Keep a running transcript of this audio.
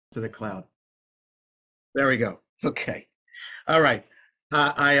to the cloud. There we go. Okay. All right.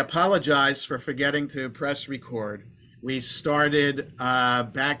 I apologize for forgetting to press record. We started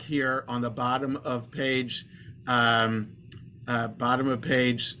back here on the bottom of page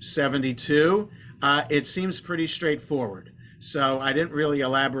 72. It seems pretty straightforward. So I didn't really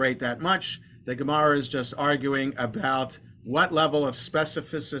elaborate that much. The Gemara is just arguing about what level of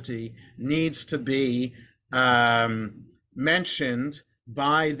specificity needs to be mentioned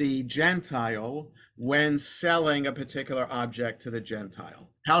by the Gentile when selling a particular object to the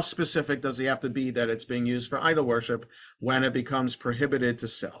Gentile. How specific does he have to be that it's being used for idol worship when it becomes prohibited to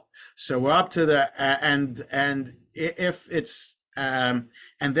sell? So we're up to the and if it's and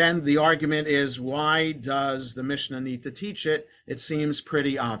then the argument is, why does the Mishnah need to teach it? It seems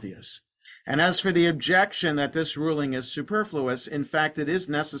pretty obvious. And as for the objection that this ruling is superfluous, in fact, it is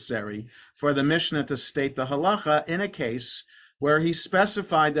necessary for the Mishnah to state the halacha in a case where he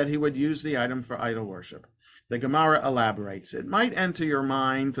specified that he would use the item for idol worship. The Gemara elaborates. It might enter your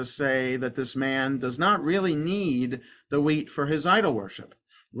mind to say that this man does not really need the wheat for his idol worship.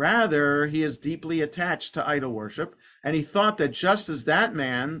 Rather, he is deeply attached to idol worship, and he thought that just as that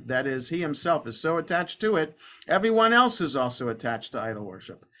man, that is, he himself, is so attached to it, everyone else is also attached to idol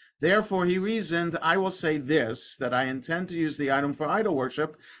worship. Therefore, he reasoned, I will say this, that I intend to use the item for idol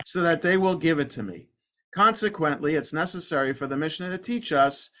worship so that they will give it to me. Consequently, it's necessary for the Mishnah to teach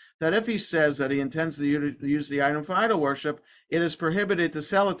us that if he says that he intends to use the item for idol worship, it is prohibited to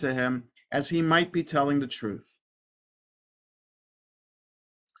sell it to him, as he might be telling the truth.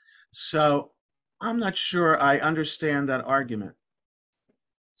 So I'm not sure I understand that argument.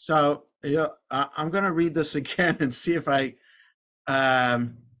 So I'm going to read this again and see if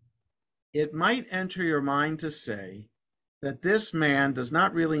it might enter your mind to say that this man does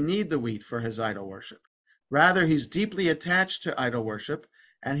not really need the wheat for his idol worship. Rather, he's deeply attached to idol worship,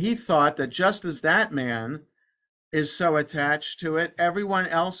 and he thought that just as that man is so attached to it, everyone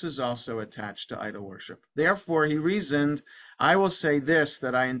else is also attached to idol worship. Therefore, he reasoned, I will say this,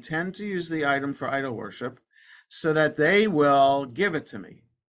 that I intend to use the item for idol worship so that they will give it to me.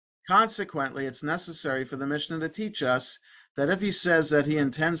 Consequently, it's necessary for the Mishnah to teach us that if he says that he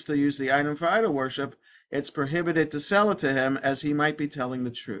intends to use the item for idol worship, it's prohibited to sell it to him, as he might be telling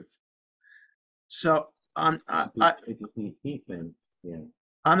the truth. So I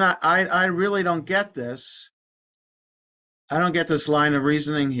really don't get this. I don't get this line of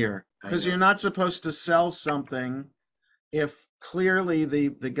reasoning here, because you're not supposed to sell something if clearly the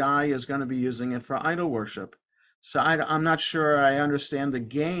guy is going to be using it for idol worship. So I'm not sure I understand the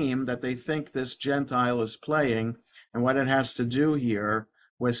game that they think this Gentile is playing and what it has to do here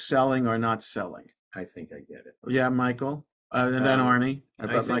with selling or not selling. I think I get it. Yeah, Michael? And then Arnie?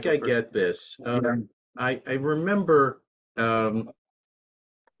 I think I get this. I remember on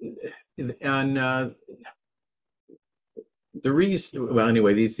the reason, well,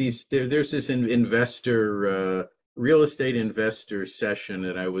 anyway, there's this investor, real estate investor session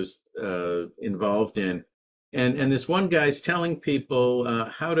that I was involved in. And this one guy's telling people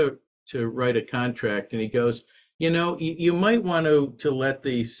how to write a contract. And he goes, you might want to let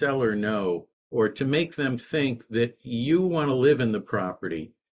the seller know, or to make them think that you want to live in the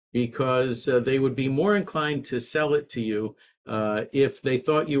property, because they would be more inclined to sell it to you if they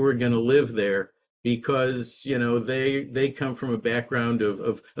thought you were going to live there, because they come from a background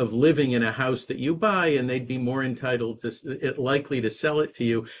of living in a house that you buy, and they'd be more likely to sell it to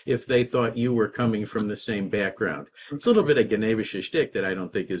you if they thought you were coming from the same background. It's a little bit of Genevische shtick that I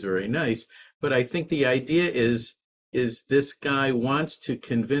don't think is very nice, but I think the idea is this guy wants to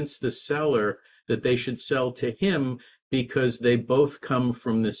convince the seller that they should sell to him because they both come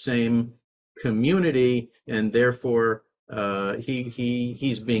from the same community, and therefore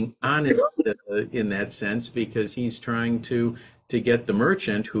he's being honest in that sense, because he's trying to get the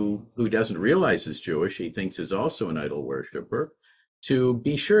merchant who doesn't realize is Jewish, he thinks is also an idol worshiper, to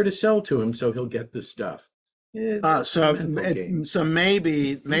be sure to sell to him so he'll get the stuff. So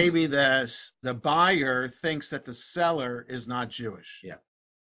maybe the buyer thinks that the seller is not Jewish. Yeah.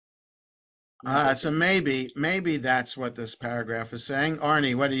 So maybe that's what this paragraph is saying.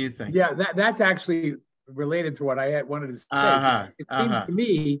 Arnie, what do you think? Yeah, that's actually related to what I wanted to say. It seems to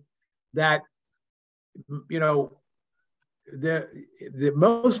me that the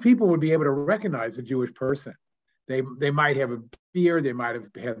most people would be able to recognize a Jewish person. They might have a beard, they might have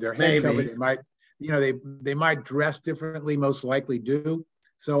had their head covered, they might they might dress differently, most likely do.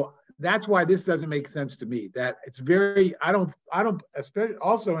 So that's why this doesn't make sense to me. That it's very, I don't, especially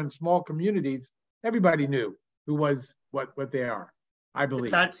also in small communities, everybody knew who was what they are, I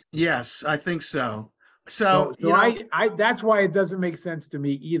believe. Yes, I think so. So, So I that's why it doesn't make sense to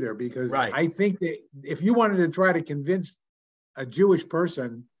me either, because right, I think that if you wanted to try to convince a Jewish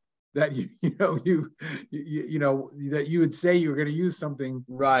person that that you would say you're going to use something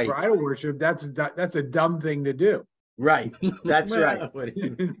for right, idol worship, that's a dumb thing to do. right. That's right. What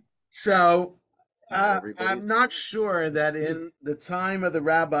do So, everybody's I'm not sure that in the time of the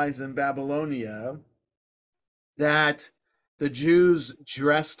rabbis in Babylonia, that the Jews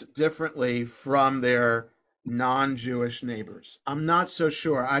dressed differently from their non-Jewish neighbors. I'm not so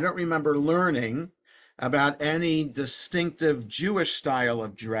sure. I don't remember learning about any distinctive Jewish style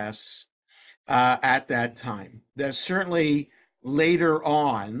of dress at that time. There's certainly later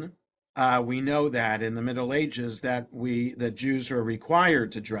on, we know that in the Middle Ages that Jews were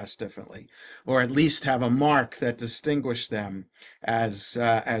required to dress differently, or at least have a mark that distinguished them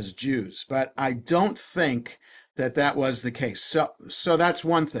as Jews. But I don't think that was the case. So that's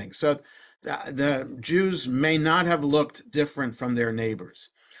one thing. So the Jews may not have looked different from their neighbors.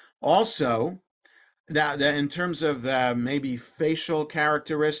 Also, now, in terms of maybe facial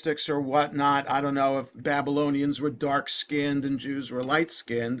characteristics or whatnot, I don't know if Babylonians were dark skinned and Jews were light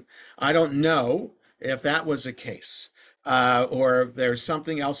skinned. I don't know if that was a case, or if there's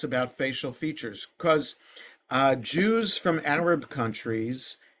something else about facial features, because Jews from Arab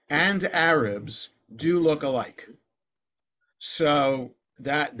countries and Arabs do look alike. So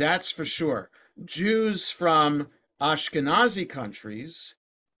that's for sure. Jews from Ashkenazi countries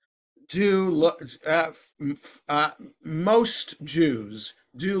do look most Jews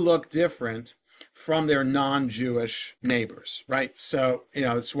do look different from their non-Jewish neighbors, right? So,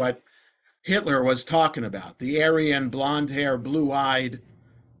 it's what Hitler was talking about. The Aryan, blonde hair, blue-eyed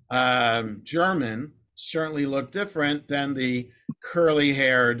German certainly looked different than the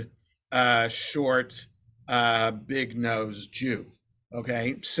curly-haired, short, big-nosed Jew.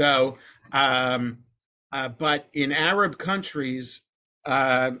 Okay, so but in Arab countries,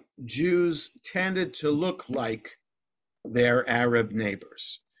 uh, Jews tended to look like their Arab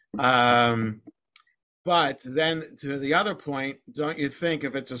neighbors. But then to the other point, don't you think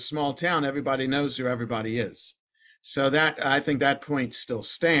if it's a small town, everybody knows who everybody is? So that I think that point still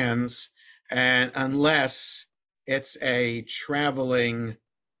stands, and unless it's a traveling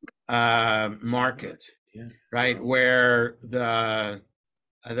market, yeah. right, where the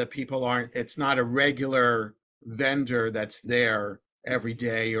people aren't, it's not a regular vendor that's there every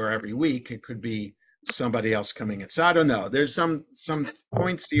day or every week. It could be somebody else coming in. So I don't know. There's some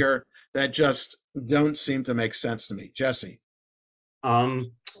points here that just don't seem to make sense to me. Jesse.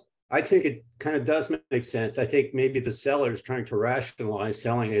 Um, I think it kind of does make sense. I think maybe the seller is trying to rationalize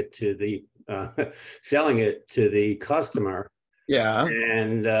selling it to the customer. Yeah.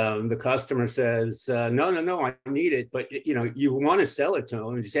 And the customer says, no, I need it. But, you want to sell it to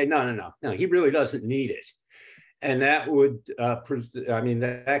him. And you say, no, he really doesn't need it. And that would,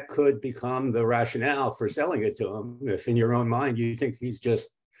 that could become the rationale for selling it to him. If in your own mind, you think he's just,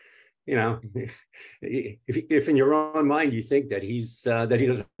 if in your own mind, you think that he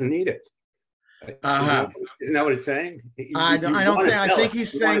doesn't need it. Uh-huh. Isn't that what it's saying? I think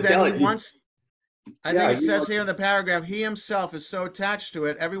he's saying that he wants. I think it says here in the paragraph, he himself is so attached to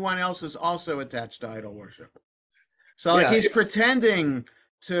it, everyone else is also attached to idol worship. So he's pretending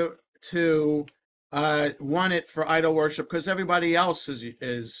to want it for idol worship because everybody else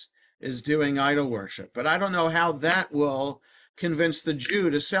is doing idol worship. But I don't know how that will convince the Jew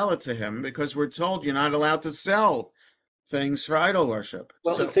to sell it to him, because we're told you're not allowed to sell things for idol worship.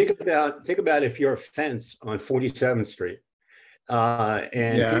 Well, so, think about if you're a fence on 47th Street.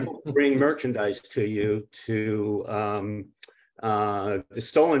 And people bring merchandise to you to the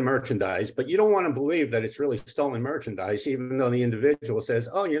stolen merchandise, but you don't want to believe that it's really stolen merchandise, even though the individual says,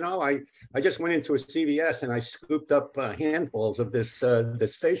 "Oh, I just went into a CVS and I scooped up handfuls of this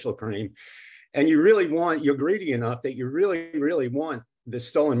facial cream," and you're greedy enough that you really want the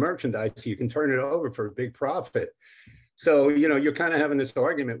stolen merchandise, so you can turn it over for a big profit. So, you're kind of having this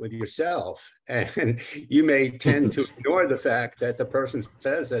argument with yourself, and you may tend to ignore the fact that the person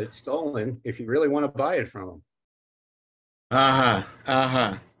says that it's stolen if you really want to buy it from them.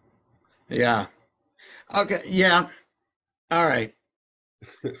 Yeah. Okay. Yeah. All right.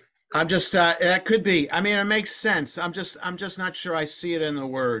 I'm just, that could be. I mean, it makes sense. I'm just not sure I see it in the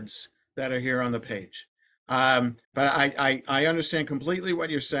words that are here on the page. But I understand completely what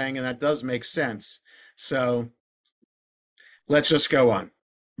you're saying, and that does make sense. So let's just go on.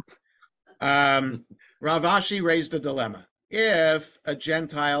 Rav Ashi raised a dilemma. If a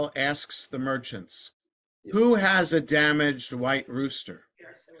Gentile asks the merchants, who has a damaged white rooster?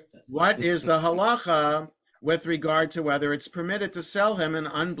 What is the halacha with regard to whether it's permitted to sell him an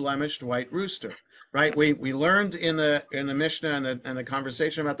unblemished white rooster? right? We learned in the Mishnah and the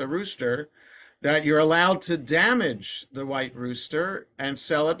conversation about the rooster that you're allowed to damage the white rooster and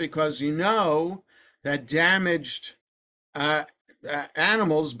sell it because you know that damaged uh,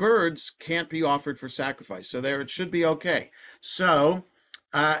 animals, birds, can't be offered for sacrifice. So there, it should be okay. So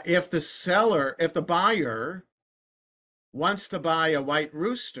if the buyer wants to buy a white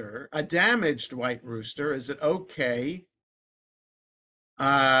rooster, a damaged white rooster, is it okay?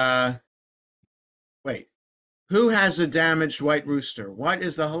 Wait. Who has a damaged white rooster? What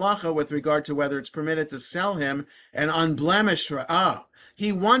is the halacha with regard to whether it's permitted to sell him an unblemished?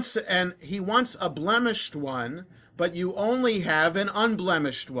 He wants a blemished one, but you only have an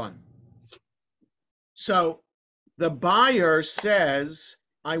unblemished one. So the buyer says,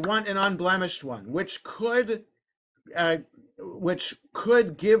 "I want an unblemished one," which could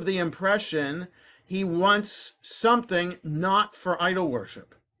give the impression he wants something not for idol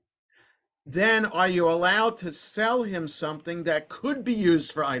worship. Then are you allowed to sell him something that could be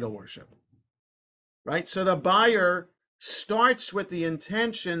used for idol worship? Right? So the buyer starts with the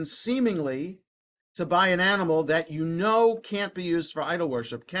intention, seemingly, to buy an animal that you know can't be used for idol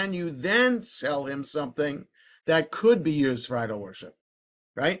worship. Can you then sell him something that could be used for idol worship?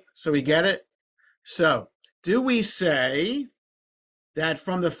 Right? So we get it? So do we say that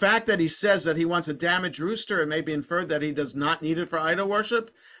from the fact that he says that he wants a damaged rooster, it may be inferred that he does not need it for idol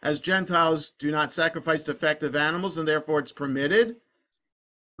worship, as Gentiles do not sacrifice defective animals, and therefore it's permitted,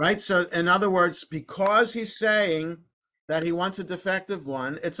 right? So in other words, because he's saying that he wants a defective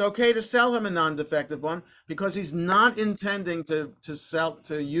one, it's okay to sell him a non-defective one because he's not intending to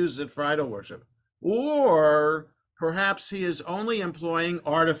use it for idol worship. Or perhaps he is only employing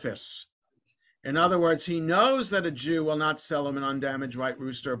artifice. In other words, he knows that a Jew will not sell him an undamaged white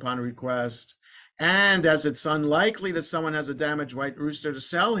rooster upon request. And as it's unlikely that someone has a damaged white rooster to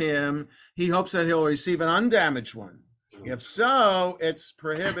sell him, he hopes that he'll receive an undamaged one. If so, it's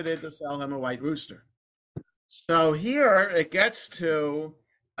prohibited to sell him a white rooster. So here it gets to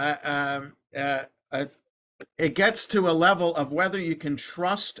a level of whether you can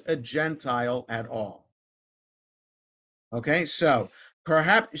trust a Gentile at all. Okay, so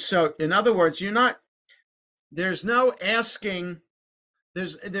in other words, there's no asking,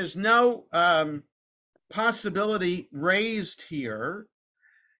 there's no possibility raised here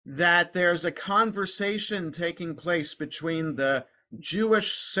that there's a conversation taking place between the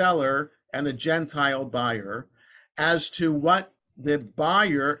Jewish seller and the Gentile buyer as to what the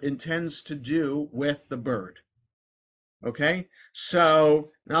buyer intends to do with the bird. Okay, so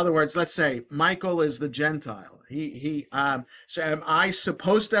in other words, let's say Michael is the Gentile. So am I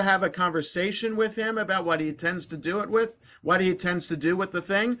supposed to have a conversation with him about what he intends to do with the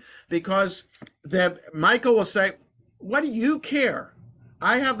thing? Because Michael will say, "What do you care?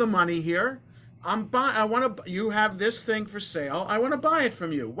 I have the money here. You have this thing for sale. I want to buy it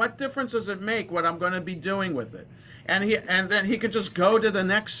from you. What difference does it make what I'm going to be doing with it?" And then he could just go to the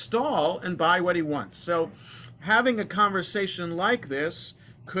next stall and buy what he wants. So having a conversation like this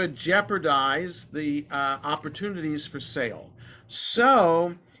could jeopardize the opportunities for sale.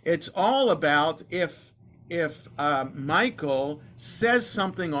 So it's all about if Michael says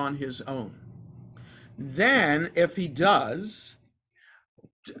something on his own. Then, if he does,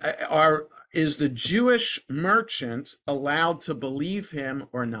 is the Jewish merchant allowed to believe him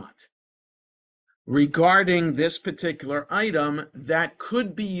or not regarding this particular item that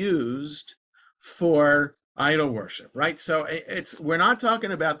could be used for idol worship, right? So we're not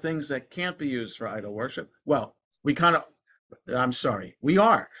talking about things that can't be used for idol worship. Well, we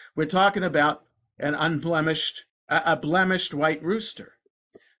are. We're talking about a blemished white rooster.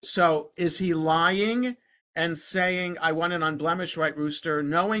 So is he lying and saying, "I want an unblemished white rooster,"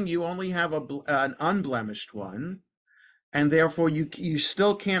 knowing you only have an unblemished one, and therefore you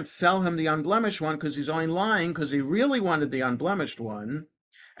still can't sell him the unblemished one because he's only lying because he really wanted the unblemished one,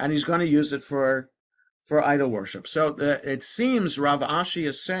 and he's going to use it for idol worship. So it seems Rav Ashi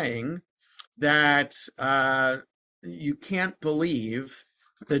is saying that you can't believe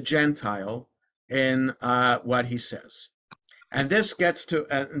the Gentile in what he says, and this gets to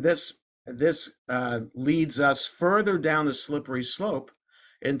this leads us further down the slippery slope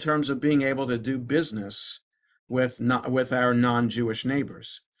in terms of being able to do business with our non-Jewish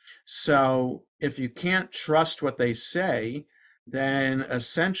neighbors. So if you can't trust what they say, then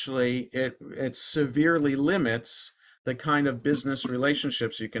essentially it severely limits the kind of business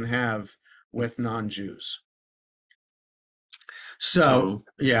relationships you can have with non-Jews. So,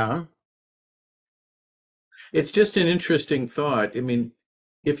 yeah. It's just an interesting thought. I mean,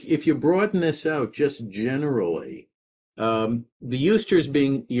 if you broaden this out just generally, the euster is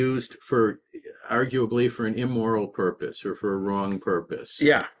being used for arguably for an immoral purpose or for a wrong purpose.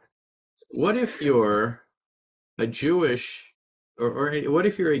 Yeah. What if you're a Jewish, or what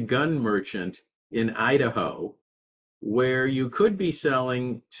if you're a gun merchant in Idaho, where you could be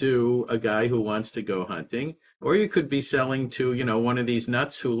selling to a guy who wants to go hunting, or you could be selling to, one of these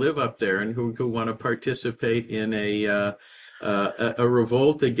nuts who live up there and who want to participate in a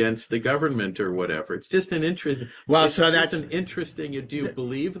revolt against the government or whatever. It's just an interest. Well, it's so just that's an interesting. Do you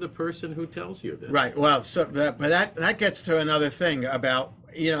believe the person who tells you this? right. Well, so that gets to another thing about,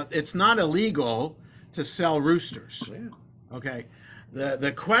 it's not illegal to sell roosters. Yeah. Okay.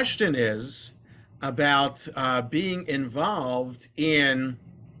 The question is about being involved in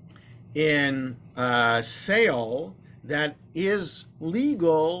sale that is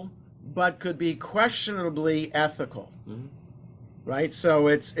legal but could be questionably ethical. Mhm. Right? So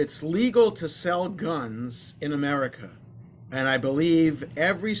it's legal to sell guns in America. And I believe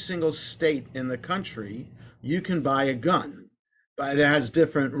every single state in the country you can buy a gun. But it has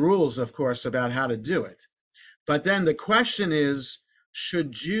different rules, of course, about how to do it. But then the question is,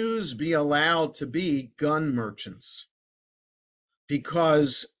 should Jews be allowed to be gun merchants?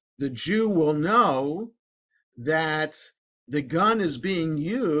 Because the Jew will know that the gun is being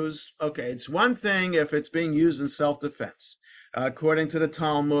used. Okay, it's one thing if it's being used in self-defense. According to the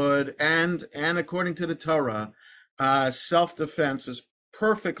Talmud and according to the Torah, self-defense is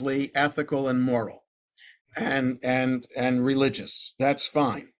perfectly ethical and moral and religious. That's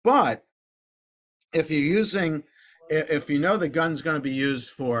fine. But if you know the gun's going to be used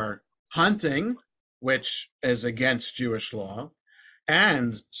for hunting, which is against Jewish law,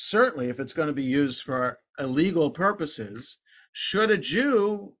 and certainly if it's going to be used for illegal purposes, should a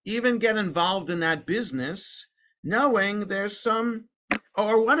Jew even get involved in that business knowing there's some,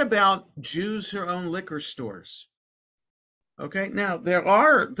 or what about Jews who own liquor stores? Okay, now there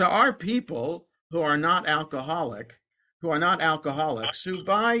are people who are not alcoholics who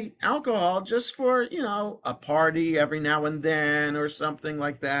buy alcohol just for, a party every now and then or something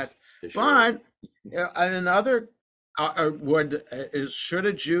like that. Sure. But another should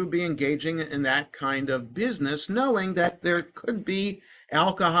a Jew be engaging in that kind of business, knowing that there could be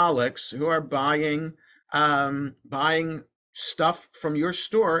alcoholics who are buying stuff from your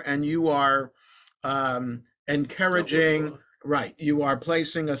store, and you are encouraging, right? You are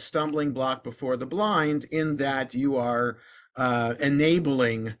placing a stumbling block before the blind in that you are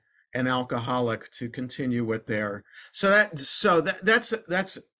enabling an alcoholic to continue with their. That's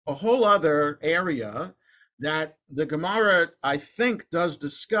a whole other area that the Gemara, I think, does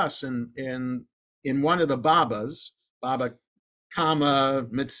discuss in one of the Babas, Baba Kama,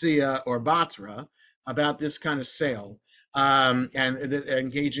 Metzia, or Batra, about this kind of sale and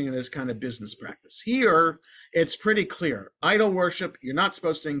engaging in this kind of business practice. Here, it's pretty clear. Idol worship, you're not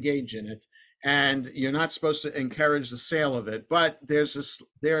supposed to engage in it, and you're not supposed to encourage the sale of it. But there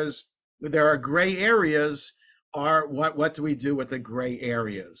are gray areas. What do we do with the gray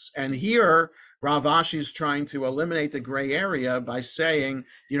areas? And here, Rav Ashi is trying to eliminate the gray area by saying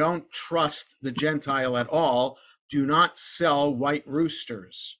you don't trust the Gentile at all. Do not sell white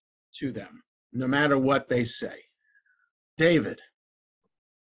roosters to them, no matter what they say. David.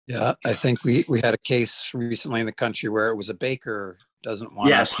 Yeah, I think we had a case recently in the country where it was a baker doesn't want.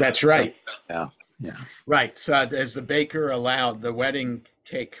 Yes, that's right. Yeah. Right. So as the baker allowed, the wedding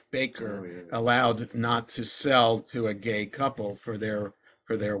cake baker allowed not to sell to a gay couple for their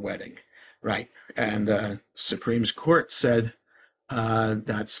wedding. Right. And Supreme Court said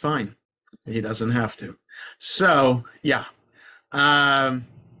that's fine. He doesn't have to. So yeah.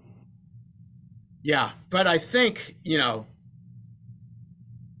 Yeah, but I think,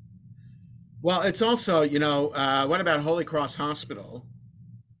 well, it's also, what about Holy Cross Hospital,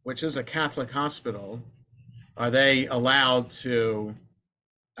 which is a Catholic hospital? Are they allowed to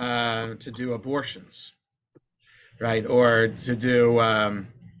do abortions, right? Or to do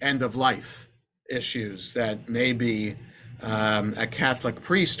end of life issues that maybe a Catholic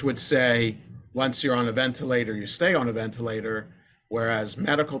priest would say, once you're on a ventilator, you stay on a ventilator, whereas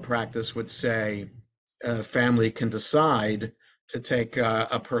medical practice would say a family can decide to take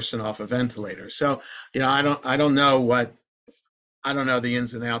a person off a ventilator. So, I don't know the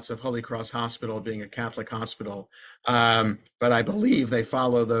ins and outs of Holy Cross Hospital being a Catholic hospital, but I believe they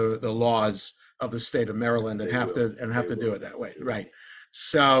follow the laws of the state of Maryland and have to do it that way, right?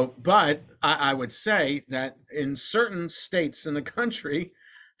 So, but I would say that in certain states in the country,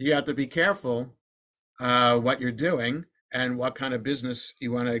 you have to be careful what you're doing and what kind of business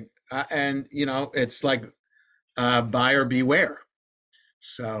you want to, and it's like buyer beware.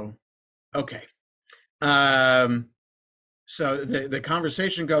 So, okay. So the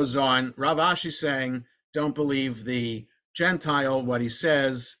conversation goes on. Rav Ashi saying, don't believe the Gentile. What he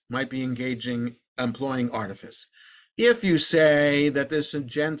says might be employing artifice. If you say that this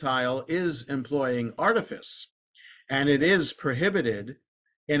Gentile is employing artifice, and it is prohibited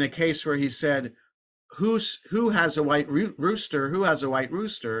in a case where he said, who has a white rooster, who has a white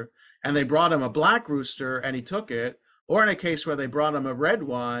rooster, and they brought him a black rooster and he took it, or in a case where they brought him a red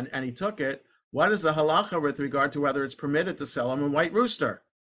one and he took it, what is the halacha with regard to whether it's permitted to sell him a white rooster?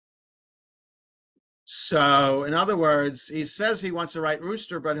 So, in other words, he says he wants a white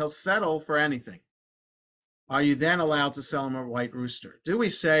rooster, but he'll settle for anything. Are you then allowed to sell him a white rooster? Do we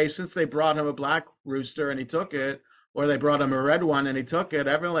say, since they brought him a black rooster and he took it, or they brought him a red one and he took it,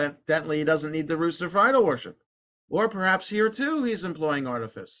 evidently he doesn't need the rooster for idol worship? Or perhaps here too he's employing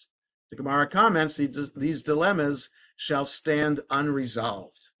artifice. The Gemara comments, these dilemmas shall stand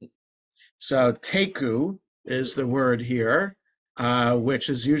unresolved. So teku is the word here, which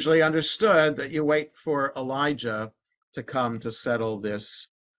is usually understood that you wait for Elijah to come to settle this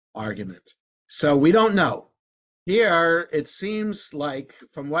argument. So we don't know. Here, it seems like,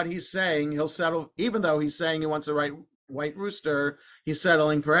 from what he's saying, he'll settle, even though he's saying he wants a white rooster, he's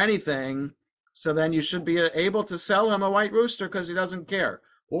settling for anything. So then you should be able to sell him a white rooster because he doesn't care.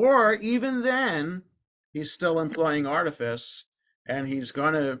 Or even then, he's still employing artifice, and he's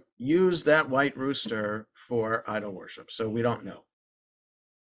going to use that white rooster for idol worship. So we don't know.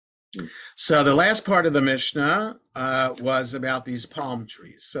 So the last part of the Mishnah was about these palm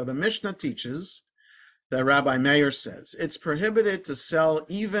trees. So the Mishnah teaches that Rabbi Meir says it's prohibited to sell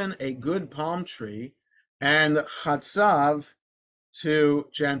even a good palm tree and chatzav to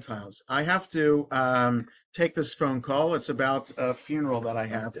Gentiles. I have to take this phone call. It's about a funeral that I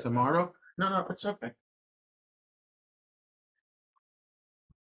have tomorrow. No, it's okay.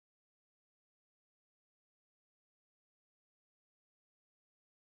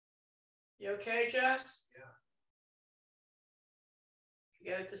 You okay, Jess? Yeah.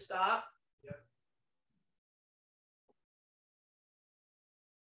 You get it to stop? Yeah.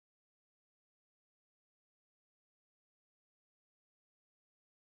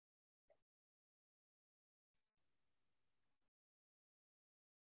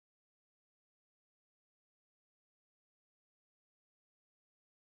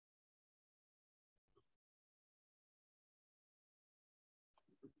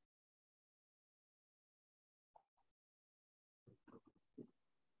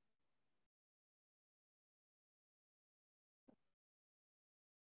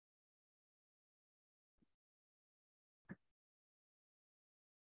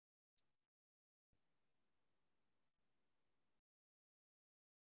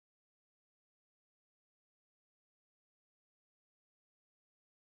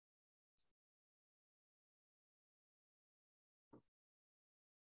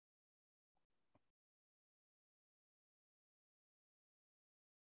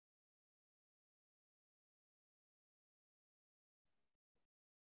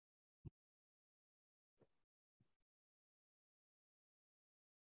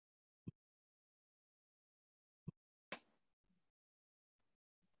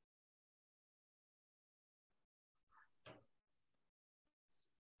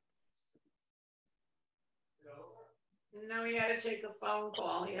 No, he had to take a phone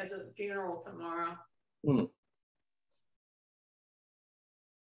call. He has a funeral tomorrow.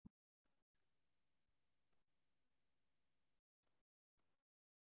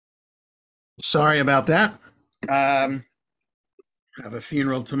 Sorry about that. I have a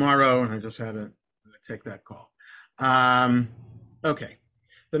funeral tomorrow, and I just had to take that call. Okay.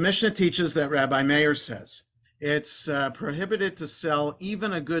 The Mishnah teaches that Rabbi Meir says it's prohibited to sell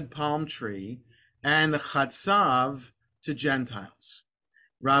even a good palm tree and the chatzav to Gentiles.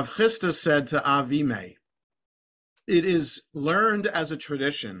 Rav Chisda said to Avimei, it is learned as a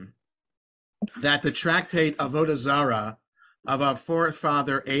tradition that the tractate Avodah Zarah of our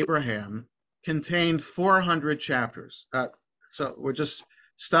forefather Abraham contained 400 chapters. So we're just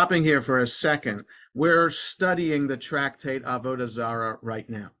stopping here for a second. We're studying the tractate Avodah Zarah right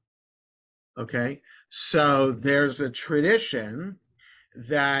now. Okay, so there's a tradition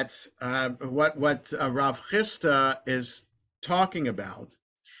that what Rav Chisda is talking about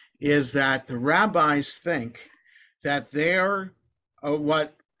is that the rabbis think that they're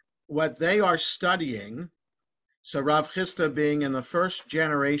what they are studying. So Rav Chisda being in the first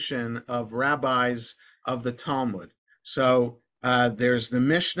generation of rabbis of the Talmud. So there's the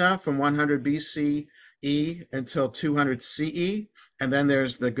Mishnah from 100 BCE until 200 CE, and then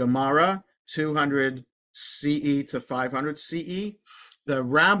there's the Gemara 200 CE to 500 CE. The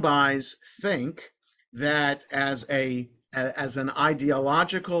rabbis think that as a as an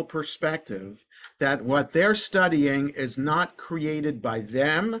ideological perspective that what they're studying is not created by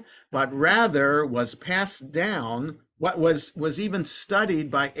them, but rather was passed down, what was even studied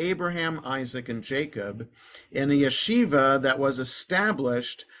by Abraham, Isaac, and Jacob in a yeshiva that was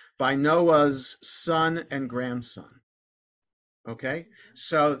established by Noah's son and grandson. Okay,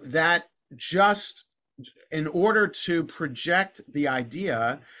 so that just in order to project the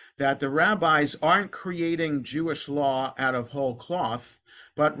idea that the rabbis aren't creating Jewish law out of whole cloth,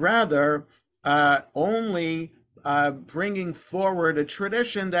 but rather only bringing forward a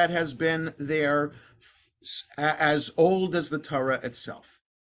tradition that has been there as old as the Torah itself.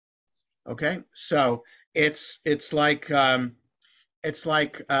 Okay, so it's like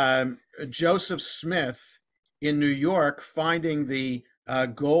Joseph Smith in New York finding the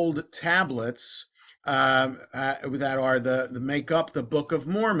gold tablets that are the make up the Book of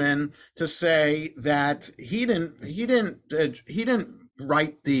Mormon, to say that he didn't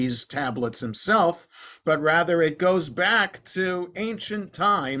write these tablets himself, but rather it goes back to ancient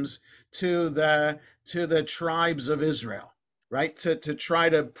times, to the tribes of Israel, right? To try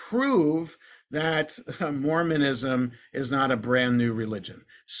to prove that Mormonism is not a brand new religion.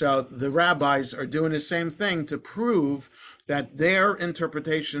 So the rabbis are doing the same thing to prove that their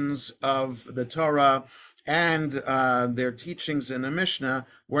interpretations of the Torah and their teachings in the Mishnah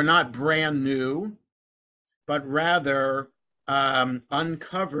were not brand new, but rather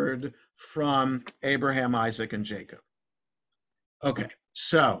uncovered from Abraham, Isaac, and Jacob. Okay,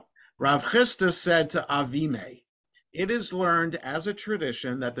 so Rav Chisda said to Avimei, "It is learned as a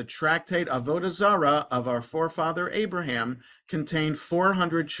tradition that the tractate Avodah Zarah of our forefather Abraham contained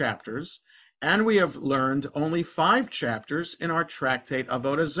 400 chapters, and we have learned only 5 chapters in our tractate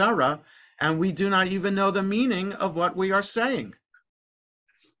Avodah Zarah, and we do not even know the meaning of what we are saying."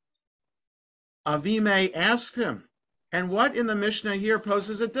 Avimei asked him, "And what in the Mishnah here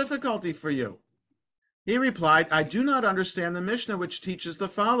poses a difficulty for you?" He replied, "I do not understand the Mishnah which teaches the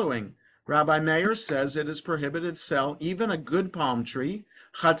following. Rabbi Meir says it is prohibited to sell even a good palm tree,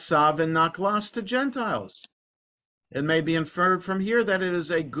 chatzav and naklas, to Gentiles. It may be inferred from here that it is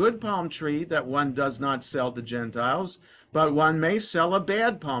a good palm tree that one does not sell to Gentiles, but one may sell a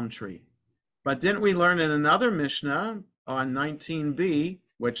bad palm tree. But didn't we learn in another Mishnah on 19b,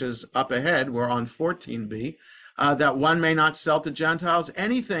 which is up ahead, we're on 14b, that one may not sell to Gentiles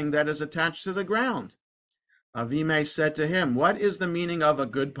anything that is attached to the ground?" Avimei said to him, "What is the meaning of a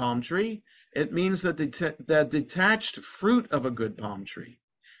good palm tree? It means the detached fruit of a good palm tree."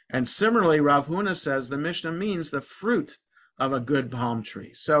 And similarly, Rav Huna says the Mishnah means the fruit of a good palm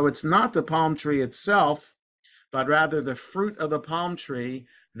tree. So it's not the palm tree itself, but rather the fruit of the palm tree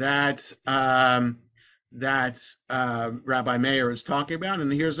that Rabbi Meir is talking about.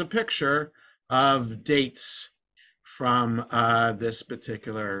 And here's a picture of dates from this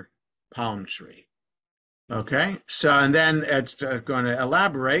particular palm tree. Okay, so and then it's going to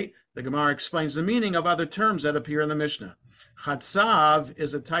elaborate. The Gemara explains the meaning of other terms that appear in the Mishnah. Chatzav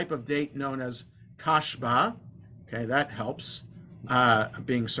is a type of date known as kashba. Okay, that helps,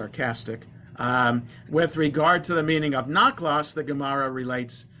 being sarcastic. With regard to the meaning of naklas, the Gemara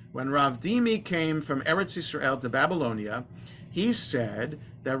relates, when Rav Dimi came from Eretz Yisrael to Babylonia, he said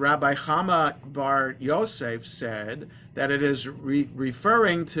that Rabbi Chama bar Yosef said that it is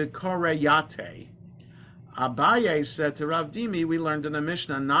referring to koreyate. Abaye said to Rav Dimi, "We learned in the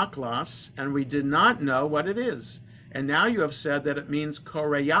Mishnah naklas, and we did not know what it is. And now you have said that it means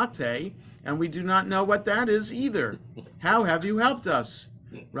koreyate, and we do not know what that is either. How have you helped us?"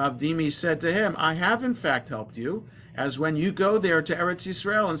 Rav Dimi said to him, "I have in fact helped you, as when you go there to Eretz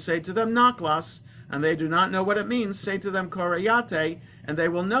Yisrael and say to them naklas, and they do not know what it means, say to them koreyate, and they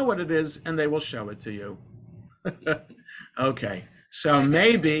will know what it is, and they will show it to you." Okay, so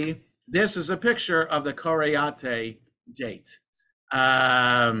maybe this is a picture of the koreyate date.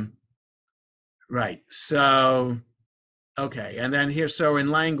 Right, so, okay, and then here, so in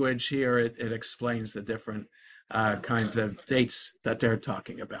language here, it explains the different kinds of dates that they're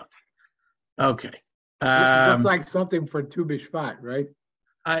talking about. Okay. Looks like something for Tu B'Shvat, right?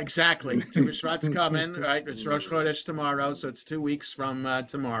 Exactly. Tu B'Shvat's coming, right? It's Rosh Chodesh tomorrow, so it's 2 weeks from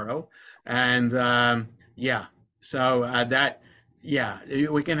tomorrow. And yeah, so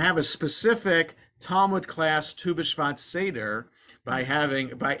we can have a specific Talmud class Tu B'Shvat Seder by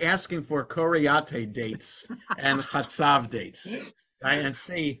asking for koreyate dates and chatzav dates, right? And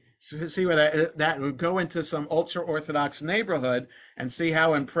see where that would go into some ultra Orthodox neighborhood and see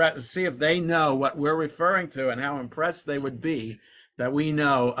if they know what we're referring to and how impressed they would be that we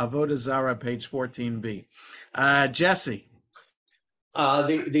know Avodah Zarah, page 14b. Jesse.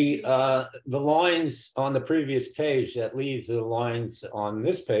 The lines on the previous page that leave the lines on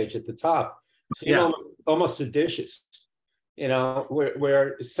this page at the top seem almost seditious. You know,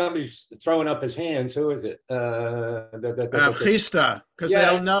 where somebody's throwing up his hands. Who is it? Chista, because they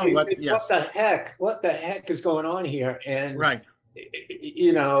don't know what. What the heck? What the heck is going on here? And right,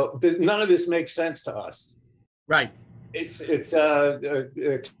 you know, none of this makes sense to us. Right. It's a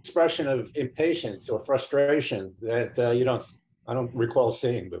expression of impatience or frustration that I don't recall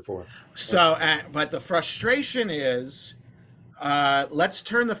seeing before. So, but the frustration is, let's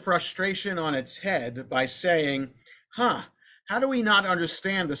turn the frustration on its head by saying, huh, how do we not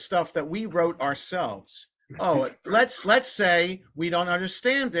understand the stuff that we wrote ourselves? Oh, let's say we don't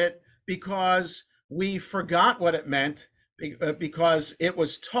understand it because we forgot what it meant because it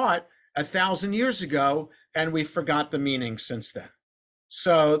was taught 1,000 years ago and we forgot the meaning since then.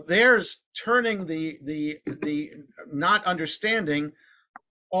 So there's turning the not understanding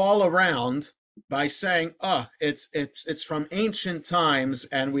all around by saying, "Oh, it's from ancient times,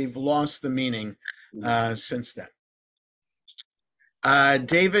 and we've lost the meaning since then."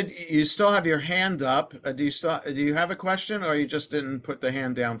 David, you still have your hand up. Do you have a question, or you just didn't put the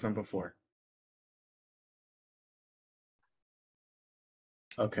hand down from before?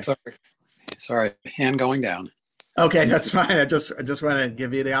 Okay. Sorry, hand going down. Okay, that's fine. I just want to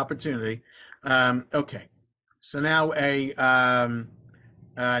give you the opportunity. Okay, so now a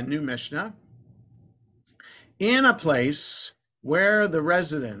new Mishnah. In a place where the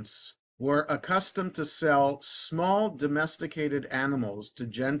residents were accustomed to sell small domesticated animals to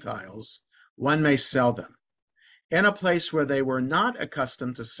Gentiles, one may sell them. In a place where they were not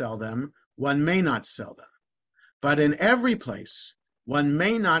accustomed to sell them, one may not sell them. But in every place, one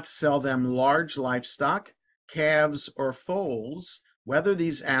may not sell them large livestock, calves, or foals, whether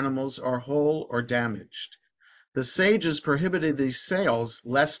these animals are whole or damaged. The sages prohibited these sales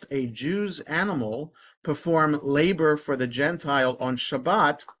lest a Jew's animal perform labor for the Gentile on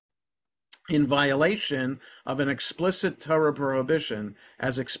Shabbat in violation of an explicit Torah prohibition,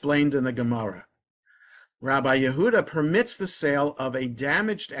 as explained in the Gemara. Rabbi Yehuda permits the sale of a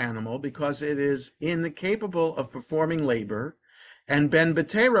damaged animal because it is incapable of performing labor, and Ben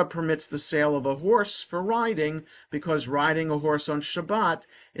Betera permits the sale of a horse for riding because riding a horse on Shabbat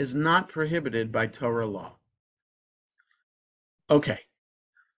is not prohibited by Torah law. Okay,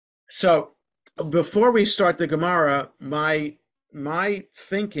 so before we start the Gemara, my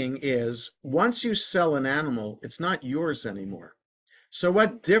thinking is once you sell an animal, it's not yours anymore. So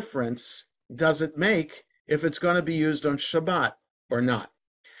what difference does it make if it's going to be used on Shabbat or not?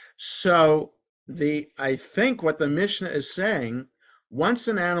 So I think what the Mishnah is saying, once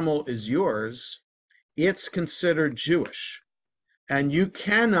an animal is yours, it's considered Jewish. And you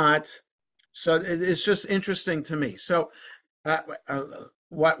cannot, so it's just interesting to me. So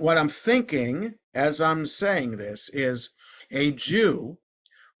what I'm thinking as I'm saying this is a Jew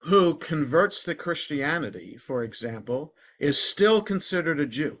who converts to Christianity, for example, is still considered a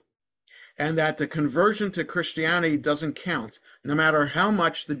Jew. And that the conversion to Christianity doesn't count, no matter how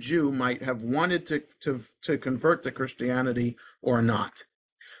much the Jew might have wanted to convert to Christianity or not.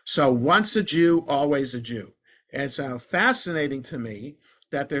 So once a Jew, always a Jew. And it's fascinating to me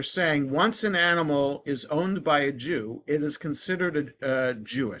that they're saying once an animal is owned by a Jew, it is considered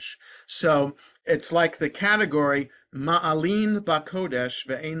Jewish. So it's like the category ma'alin bakodesh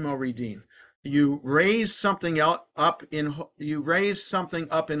ve'ein moridin. You raise something up in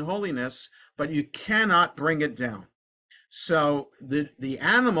holiness, but you cannot bring it down. So the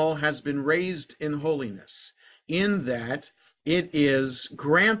animal has been raised in holiness, in that it is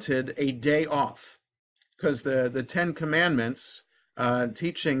granted a day off, because the Ten Commandments,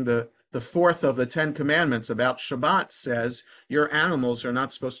 teaching the fourth of the Ten Commandments about Shabbat, says your animals are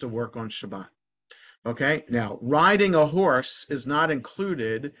not supposed to work on Shabbat. Okay, now riding a horse is not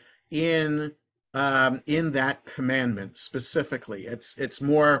included in that commandment specifically. It's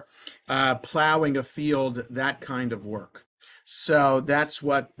more plowing a field, that kind of work. So that's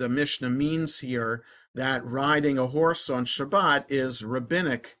what the Mishnah means here, that riding a horse on Shabbat is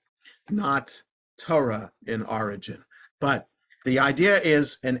rabbinic, not Torah in origin. But the idea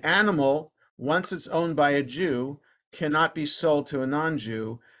is an animal, once it's owned by a Jew, cannot be sold to a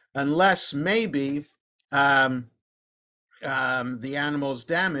non-Jew unless maybe the animal is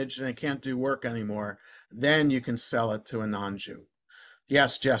damaged and it can't do work anymore. Then you can sell it to a non-Jew.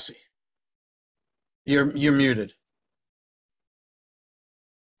 Yes, Jesse. You're muted.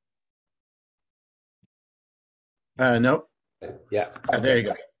 Nope. Yeah. There you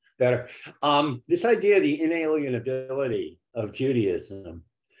go. Better. This idea of the inalienability of Judaism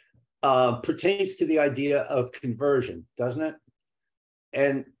pertains to the idea of conversion, doesn't it?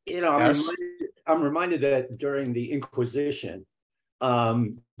 And Yes. I'm reminded that during the Inquisition,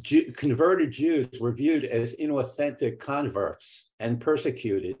 converted Jews were viewed as inauthentic converts and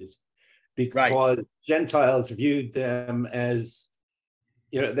persecuted Right. because Gentiles viewed them as,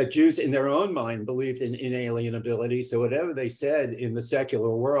 that Jews in their own mind believed in inalienability. So whatever they said in the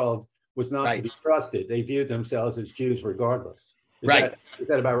secular world was not to Right. be trusted. They viewed themselves as Jews regardless. Right. Is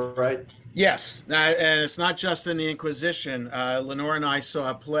that about right? Yes, and it's not just in the Inquisition. Lenore and I saw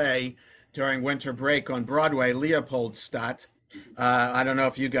a play during winter break on Broadway, Leopoldstadt. I don't know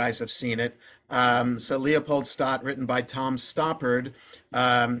if you guys have seen it. So Leopoldstadt, written by Tom Stoppard,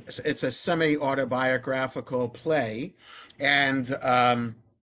 it's a semi-autobiographical play, and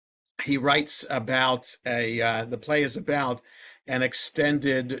he writes about the play is about an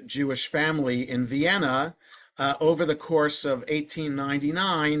extended Jewish family in Vienna over the course of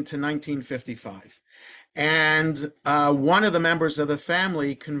 1899 to 1955. And one of the members of the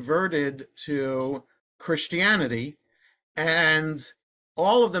family converted to Christianity, and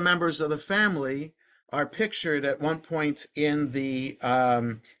all of the members of the family are pictured at one point in the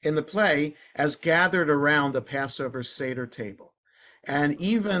play as gathered around the Passover Seder table. And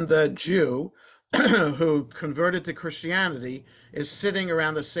even the Jew who converted to Christianity is sitting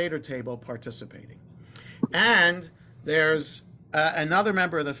around the Seder table participating. And there's another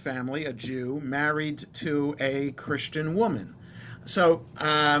member of the family, a Jew, married to a Christian woman. So,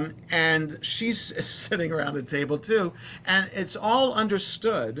 and she's sitting around the table too. And it's all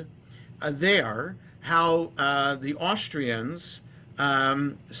understood there how the Austrians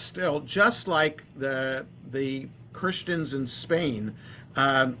still, just like the Christians in Spain,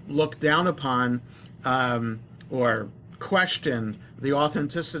 looked down upon or questioned the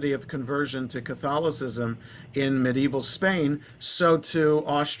authenticity of conversion to Catholicism in medieval Spain, so too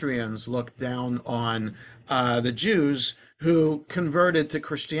Austrians looked down on the Jews who converted to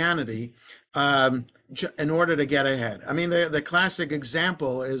Christianity in order to get ahead. I mean, the classic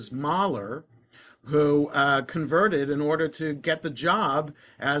example is Mahler, who converted in order to get the job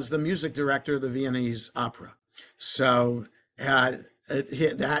as the music director of the Viennese Opera. So that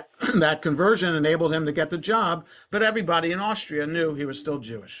conversion enabled him to get the job, but everybody in Austria knew he was still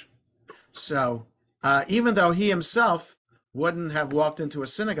Jewish. So even though he himself wouldn't have walked into a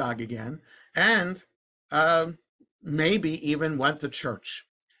synagogue again, and maybe even went to church.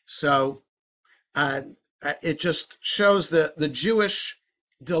 So uh, it just shows the Jewish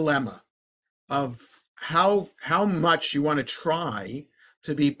dilemma of how much you want to try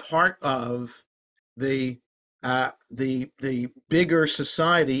to be part of the the bigger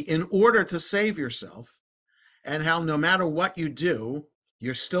society in order to save yourself, and how no matter what you do,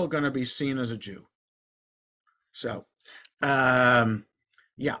 you're still going to be seen as a Jew. So,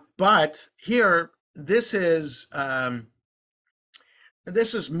 yeah, but here this is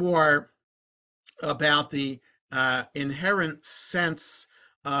more about the inherent sense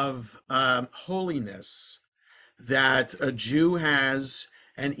of holiness that a Jew has,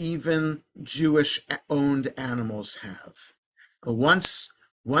 and even Jewish-owned animals have. Once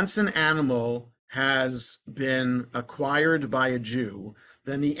an animal has been acquired by a Jew,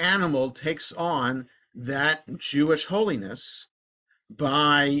 then the animal takes on that Jewish holiness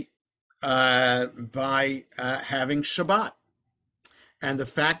by having Shabbat. And the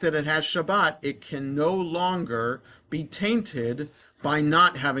fact that it has Shabbat, it can no longer be tainted by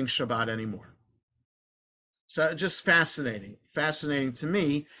not having Shabbat anymore. So just fascinating to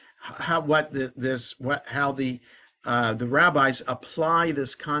me how the rabbis apply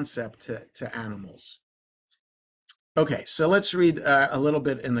this concept to animals. Okay, so let's read a little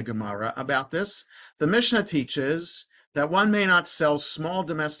bit in the Gemara about this. The Mishnah teaches that one may not sell small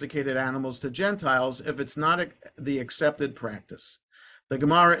domesticated animals to Gentiles if it's not the accepted practice. The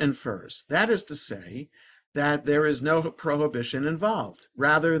Gemara infers, that is to say, that there is no prohibition involved.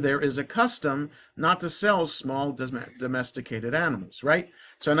 Rather, there is a custom not to sell small domesticated animals, right?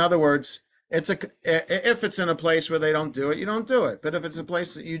 So in other words, if it's in a place where they don't do it, you don't do it. But if it's a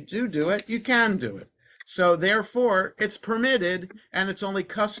place that you do it, you can do it. So therefore, it's permitted, and it's only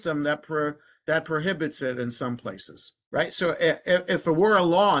custom that prohibits it in some places, right? So if it were a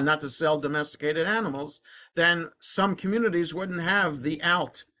law not to sell domesticated animals, then some communities wouldn't have the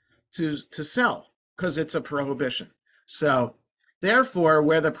out to sell, because it's a prohibition. So therefore,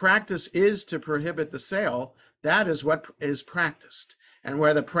 where the practice is to prohibit the sale, that is what is practiced. And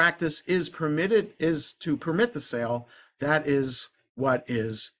where the practice is to permit the sale, that is what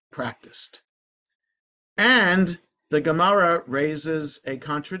is practiced. And the Gemara raises a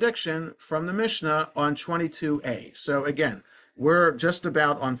contradiction from the Mishnah on 22a. So again, we're just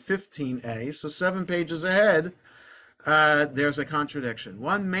about on 15a, so 7 pages ahead. there's a contradiction.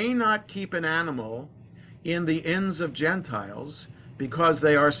 One may not keep an animal in the inns of Gentiles because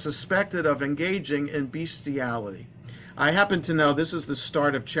they are suspected of engaging in bestiality. I happen to know this is the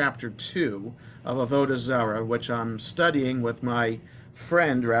start of chapter 2 of Avodah Zarah, which I'm studying with my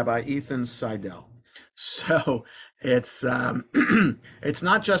friend, Rabbi Ethan Seidel. So it's it's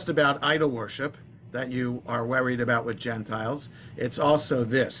not just about idol worship that you are worried about with Gentiles. It's also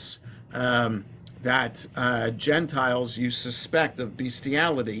this that Gentiles you suspect of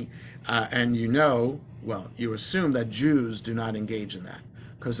bestiality, and you assume that Jews do not engage in that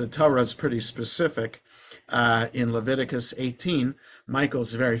because the Torah is pretty specific. In Leviticus 18,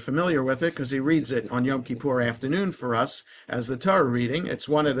 Michael's very familiar with it because he reads it on Yom Kippur afternoon for us as the Torah reading. It's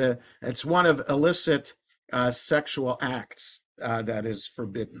one of illicit sexual acts that is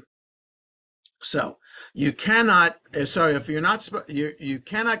forbidden. So you cannot. If you're not, you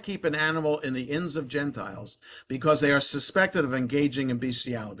cannot keep an animal in the inns of Gentiles because they are suspected of engaging in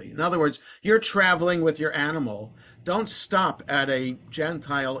bestiality. In other words, you're traveling with your animal. Don't stop at a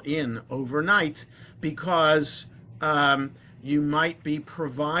Gentile inn overnight because you might be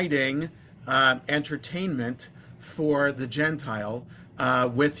providing entertainment for the Gentile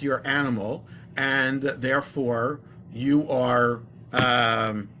with your animal, and therefore you are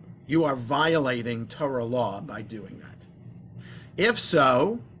violating Torah law by doing that. If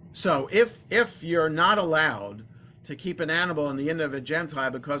you're not allowed to keep an animal in the inn of a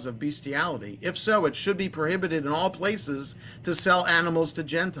Gentile because of bestiality, if so, it should be prohibited in all places to sell animals to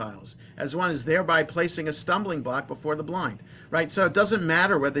Gentiles, as one is thereby placing a stumbling block before the blind. Right? So it doesn't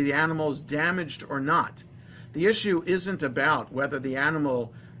matter whether the animal is damaged or not. The issue isn't about whether the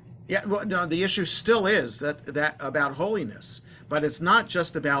animal. Yeah, well, no, the issue still is that about holiness, but it's not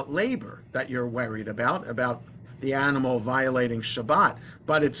just about labor that you're worried about the animal violating Shabbat,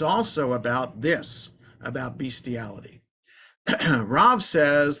 but it's also about bestiality. Rav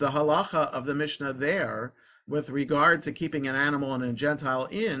says the halacha of the Mishnah there with regard to keeping an animal in a Gentile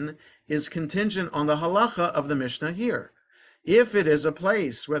inn is contingent on the halacha of the Mishnah here. If it is a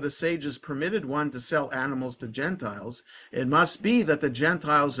place where the sages permitted one to sell animals to Gentiles, it must be that the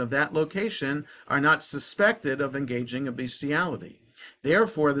Gentiles of that location are not suspected of engaging in bestiality.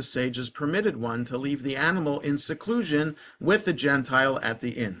 Therefore, the sages permitted one to leave the animal in seclusion with the Gentile at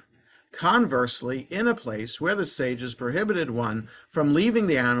the inn. Conversely, in a place where the sages prohibited one from leaving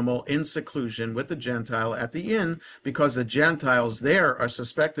the animal in seclusion with the Gentile at the inn because the Gentiles there are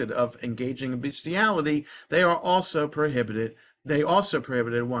suspected of engaging in bestiality, they also prohibited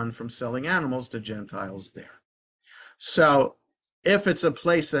one from selling animals to Gentiles there. So if it's a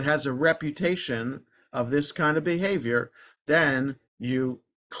place that has a reputation of this kind of behavior, then you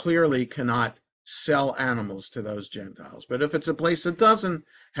clearly cannot sell animals to those Gentiles. But if it's a place that doesn't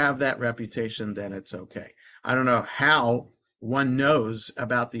have that reputation, then it's okay. I don't know how one knows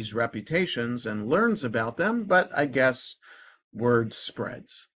about these reputations and learns about them, but I guess word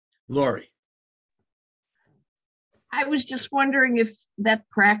spreads. Lori. I was just wondering if that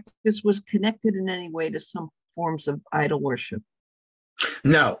practice was connected in any way to some forms of idol worship.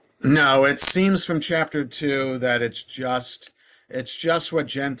 No, it seems from chapter 2 that it's just what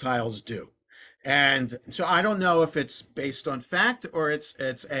Gentiles do. And so I don't know if it's based on fact or it's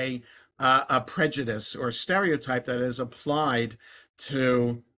a prejudice or stereotype that is applied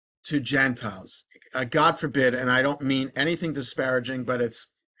to Gentiles. God forbid, and I don't mean anything disparaging, but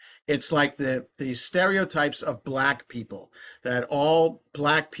it's like the stereotypes of black people, that all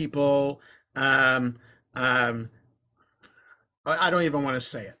black people I don't even want to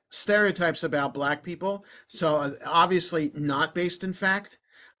say it. Stereotypes about black people. So obviously not based in fact.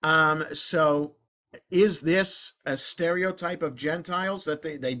 So is this a stereotype of Gentiles that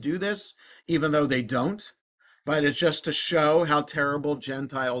they do this, even though they don't? But it's just to show how terrible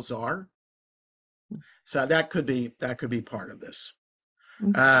Gentiles are. So that could be part of this.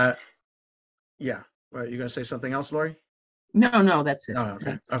 Yeah. Well, you gonna say something else, Lori? No, that's it. Oh, okay.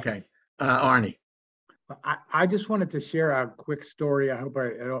 Thanks. Okay. Arnie. I just wanted to share a quick story. I hope I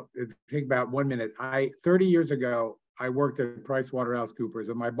don't take about 1 minute. 30 years ago, I worked at PricewaterhouseCoopers,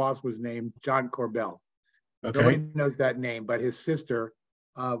 and my boss was named John Corbell. Okay. Nobody knows that name, but his sister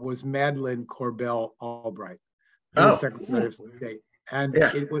was Madeleine Corbell Albright, Secretary of State. And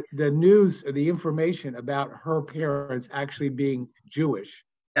it was the news, the information about her parents actually being Jewish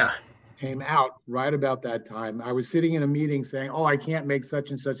came out right about that time. I was sitting in a meeting saying, "Oh, I can't make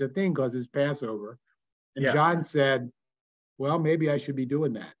such and such a thing because it's Passover." And John said, "Well, maybe I should be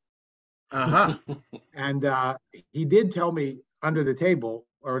doing that." And he did tell me under the table,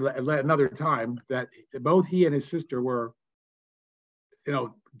 or another time, that both he and his sister were,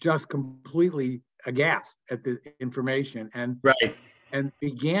 just completely aghast at the information Right. and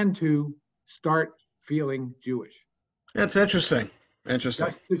began to start feeling Jewish. That's interesting. Interesting.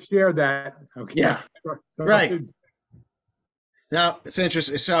 Just to share that. Okay. Yeah. So- Right. Now it's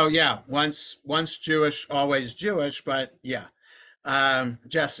interesting. So yeah, once Jewish, always Jewish, but yeah.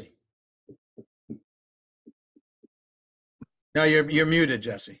 Jesse. No, you're muted,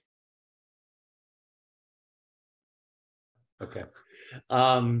 Jesse. Okay.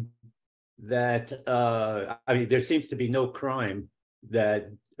 That I mean, there seems to be no crime that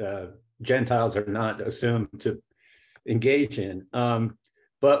Gentiles are not assumed to engage in.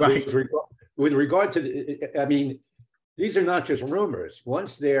 But Right. with regard to, I mean, these are not just rumors.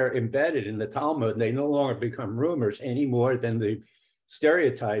 Once they're embedded in the Talmud, they no longer become rumors any more than the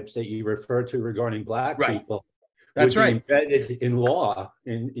stereotypes that you refer to regarding Black Right. people That's would be right. embedded in law,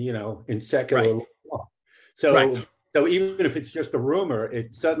 in secular Right. law. So, Right. so even if it's just a rumor,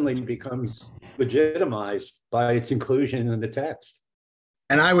 it suddenly becomes legitimized by its inclusion in the text.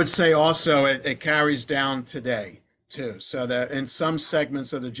 And I would say also it carries down today too. So that in some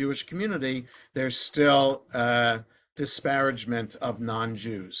segments of the Jewish community, there's still disparagement of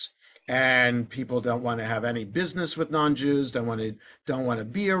non-Jews. And people don't want to have any business with non-Jews, don't want to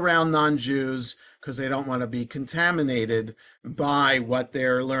be around non-Jews because they don't want to be contaminated by what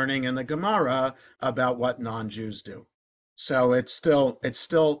they're learning in the Gemara about what non-Jews do. So it's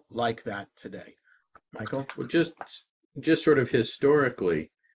still like that today. Michael? Well, just sort of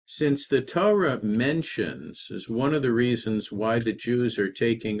historically, since the Torah mentions as one of the reasons why the Jews are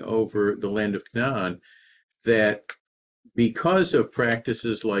taking over the land of Canaan, that because of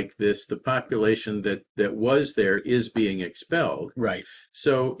practices like this, the population that was there is being expelled. Right.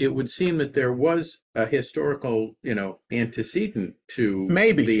 So it would seem that there was a historical, antecedent to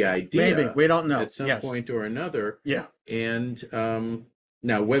Maybe the idea. Maybe we don't know At some point or another. Yeah. And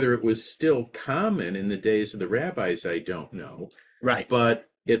now, whether it was still common in the days of the rabbis, I don't know. Right. But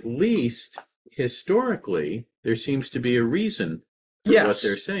at least historically, there seems to be a reason for Yes. what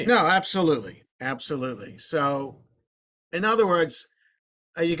they're saying. No, absolutely. Absolutely. So, in other words,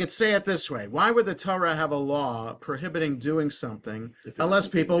 you could say it this way. Why would the Torah have a law prohibiting doing something unless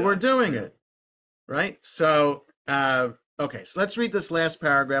people were doing it? Right? So, okay, so let's read this last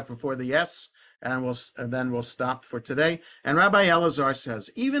paragraph before the yes, and then we'll stop for today. And Rabbi Elazar says,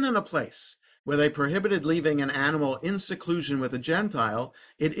 even in a place where they prohibited leaving an animal in seclusion with a Gentile,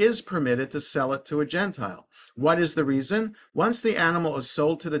 it is permitted to sell it to a Gentile. What is the reason? Once the animal is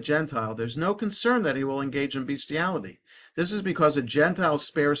sold to the Gentile, there's no concern that he will engage in bestiality. This is because a Gentile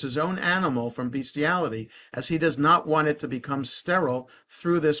spares his own animal from bestiality, as he does not want it to become sterile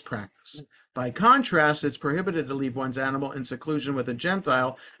through this practice. By contrast, it's prohibited to leave one's animal in seclusion with a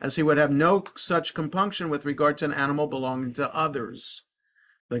Gentile, as he would have no such compunction with regard to an animal belonging to others.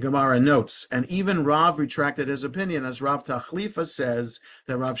 The Gemara notes, and even Rav retracted his opinion, as Rav Tachlifa says,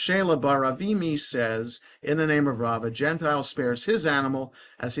 that Rav Shela bar Ravimi says, in the name of Rav, a Gentile spares his animal,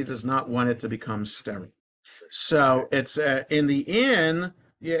 as he does not want it to become sterile. So it's in the inn,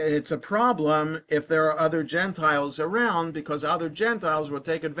 it's a problem if there are other Gentiles around, because other Gentiles will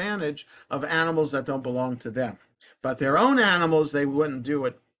take advantage of animals that don't belong to them. But their own animals, they wouldn't do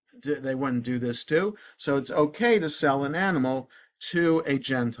it. They wouldn't do this to. So it's okay to sell an animal to a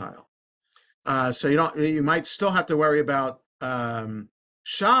Gentile. So you might still have to worry about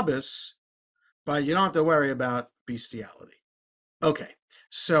Shabbos, but you don't have to worry about bestiality. Okay,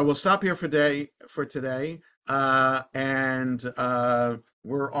 so we'll stop here for today. And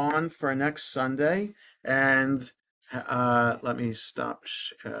we're on for next Sunday. And let me stop.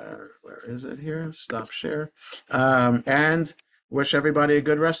 Where is it here? Stop share. And wish everybody a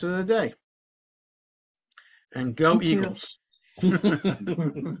good rest of the day. And go Thank you. Eagles. All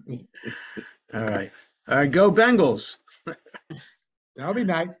right. Go Bengals. That'll be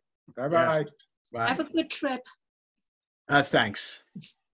nice. Bye-bye. Bye. Have a good trip. Thanks.